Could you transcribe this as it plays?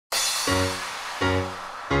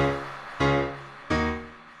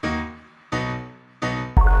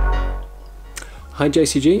Hi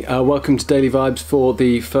JCG, welcome to Daily Vibes for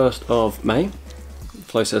the 1st of May.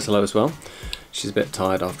 Flo says hello as well. She's a bit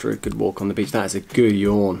tired after a good walk on the beach. That is a good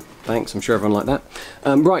yawn. Thanks, I'm sure everyone liked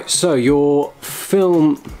that. Right, so your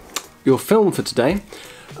film for today,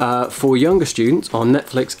 for younger students on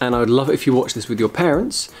Netflix, and I would love it if you watch this with your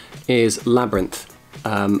parents, is Labyrinth.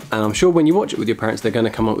 And I'm sure when you watch it with your parents, they're going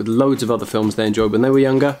to come up with loads of other films they enjoyed when they were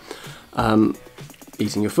younger,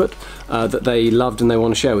 eating your foot, that they loved and they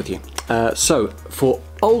want to share with you. So for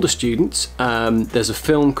older students, there's a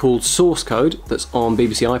film called Source Code that's on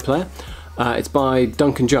BBC iPlayer. It's by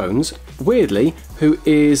Duncan Jones, weirdly, who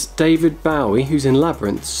is David Bowie, who's in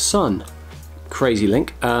Labyrinth's son. Crazy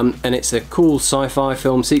link. And it's a cool sci-fi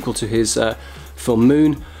film sequel to his film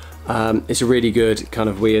Moon. It's a really good kind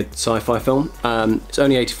of weird sci-fi film. It's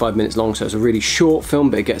only 85 minutes long, so it's a really short film,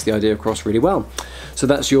 but it gets the idea across really well. So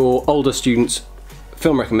that's your older students'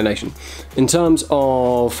 film recommendation. In terms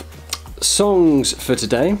of songs for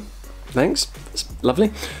today, thanks, it's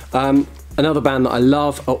lovely. Another band that I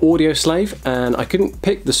love are Audioslave, and I couldn't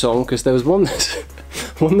pick the song because there was one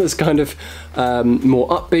that's kind of more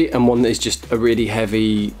upbeat and one that is just a really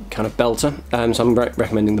heavy kind of belter, so I'm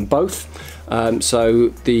recommending them both. So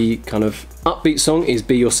the kind of upbeat song is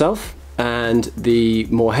Be Yourself, and the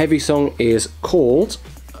more heavy song is called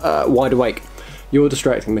Wide Awake. You're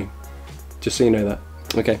distracting me, just so you know that.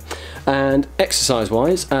 Okay, and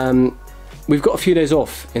exercise-wise, we've got a few days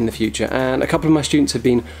off in the future, and a couple of my students have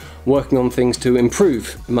been working on things to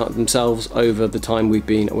improve themselves over the time we've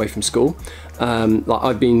been away from school. Like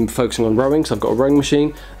I've been focusing on rowing, so I've got a rowing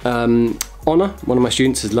machine. Honor, one of my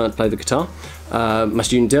students, has learned to play the guitar. My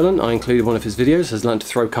student Dylan, I included one of his videos, has learned to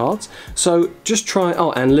throw cards. So just try,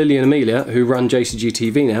 oh, and Lily and Amelia, who run JCG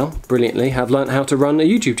TV now, brilliantly, have learned how to run a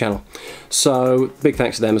YouTube channel. So big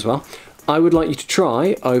thanks to them as well. I would like you to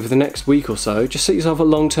try over the next week or so, just set yourself a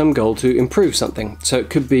long-term goal to improve something. So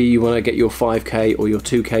it could be you want to get your 5k or your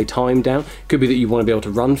 2k time down, could be that you want to be able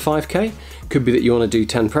to run 5k, could be that you want to do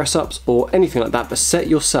 10 press-ups or anything like that, but set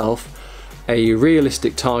yourself a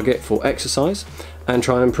realistic target for exercise and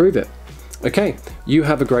try and improve it. Okay, you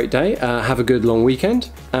have a great day, have a good long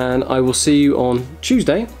weekend, and I will see you on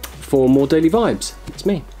Tuesday for more Daily Vibes. It's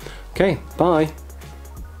me. Okay, bye.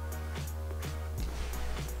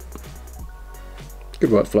 Good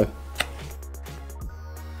work, Flo.